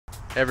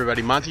Hey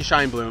everybody, Monte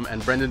Scheinblum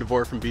and Brendan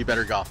DeVore from Be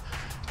Better Golf.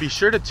 Be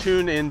sure to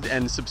tune in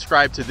and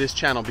subscribe to this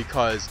channel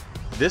because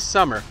this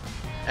summer,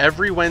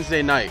 every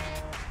Wednesday night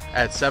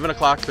at 7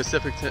 o'clock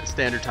Pacific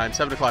Standard Time,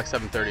 7 o'clock,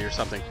 7:30 or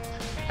something,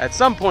 at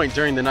some point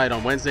during the night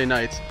on Wednesday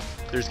nights,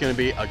 there's going to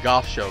be a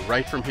golf show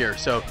right from here.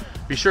 So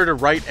be sure to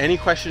write any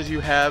questions you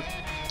have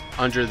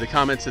under the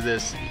comments of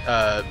this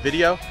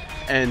video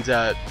and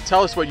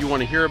tell us what you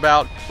want to hear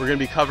about. We're going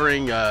to be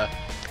covering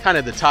kind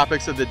of the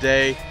topics of the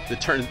day,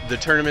 the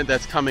tournament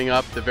that's coming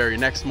up the very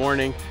next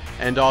morning,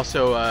 and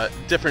also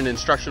different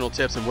instructional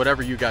tips and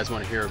whatever you guys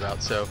want to hear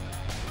about. So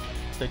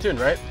stay tuned,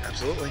 right?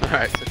 Absolutely. All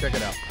right, so check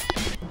it out.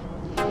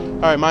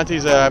 All right,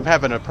 Monty's, I'm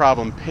having a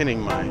problem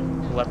pinning my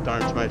left arm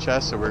to my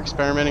chest, so we're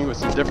experimenting with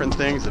some different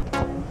things.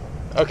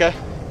 Okay.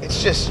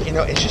 It's just,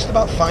 it's just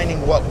about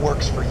finding what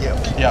works for you.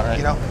 Yeah,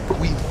 right.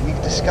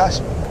 We've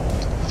discussed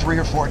 3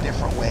 or 4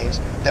 different ways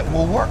that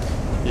will work.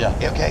 Yeah.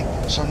 Okay.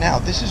 So now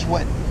this is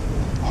what.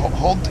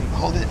 Hold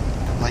it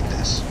like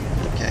this.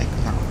 Okay.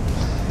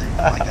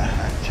 Like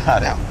that.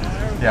 Got it. Now,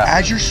 yeah.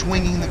 As you're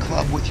swinging the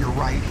club with your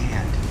right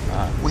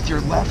hand, with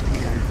your left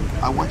hand,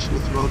 I want you to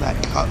throw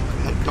that cup.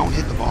 Don't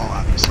hit the ball,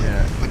 obviously.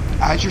 Yeah. But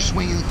as you're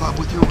swinging the club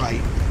with your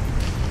right,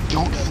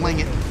 don't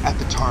fling it at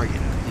the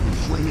target.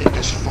 Fling it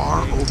as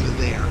far over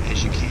there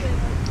as you can.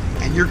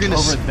 And you're gonna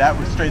over that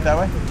straight that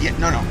way? Yeah.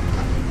 No.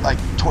 Like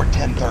toward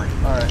 1030.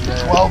 All right.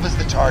 Yeah, 12 is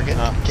the target.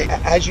 Okay.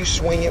 As you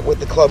swing it with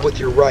the club with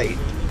your right,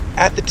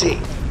 at the tee.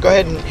 Go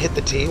ahead and hit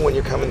the tee when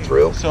you're coming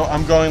through. So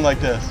I'm going like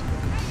this.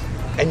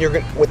 And you're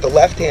going with the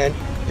left hand,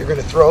 you're going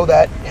to throw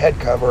that head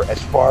cover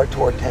as far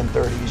toward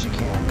 1030 as you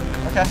can.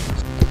 Okay.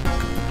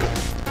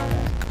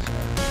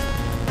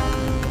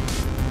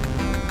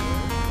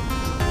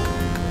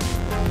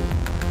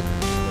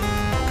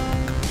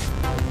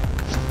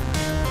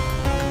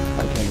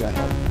 Okay, go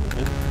ahead.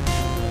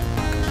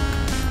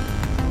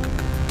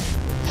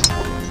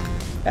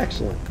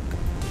 Excellent.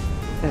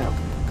 Now.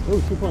 Oh,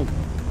 2 points.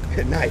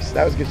 Nice.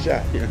 That was a good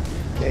shot. Yeah.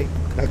 Okay.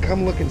 Now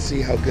come look and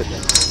see how good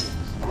that is.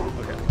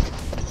 Okay.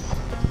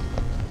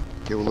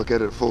 Okay, we'll look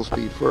at it at full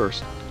speed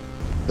first.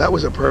 That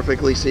was a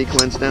perfectly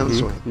sequenced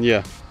downswing.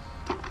 Yeah.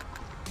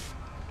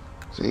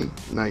 See?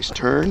 Nice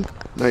turn.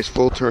 Nice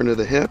full turn of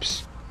the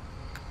hips.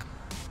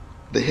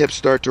 The hips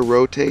start to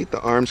rotate.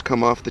 The arms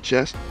come off the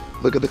chest.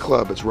 Look at the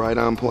club. It's right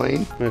on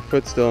plane. My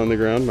foot's still on the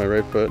ground, my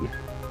right foot.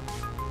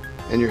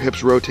 And your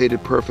hips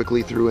rotated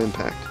perfectly through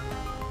impact.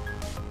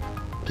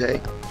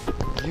 Okay?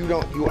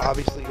 You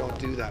obviously don't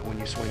do that when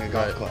you swing a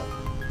golf club.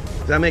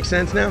 Does that make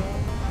sense now?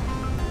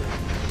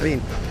 I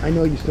mean, I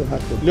know you still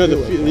have to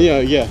do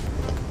it. Yeah.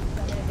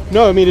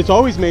 No, I mean, it's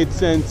always made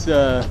sense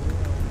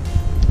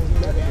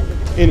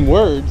in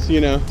words,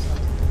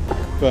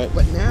 but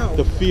now,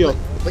 the feel.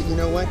 But you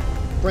know what,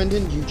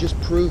 Brendan, you just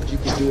proved you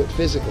could do it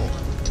physical.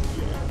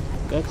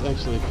 That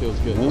actually feels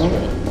good. That's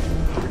right.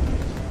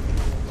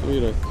 So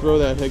we're gonna throw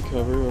that head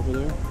cover over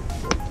there.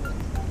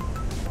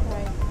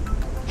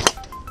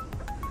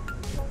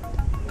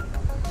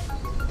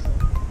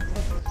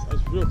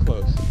 That's real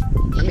close.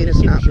 I mean,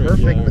 it's not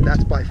perfect, but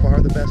that's by far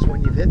the best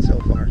one you've hit so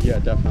far. Yeah,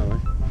 definitely.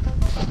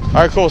 All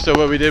right, cool. So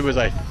what we did was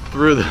I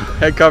threw the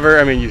head cover.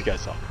 I mean, you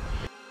guys saw.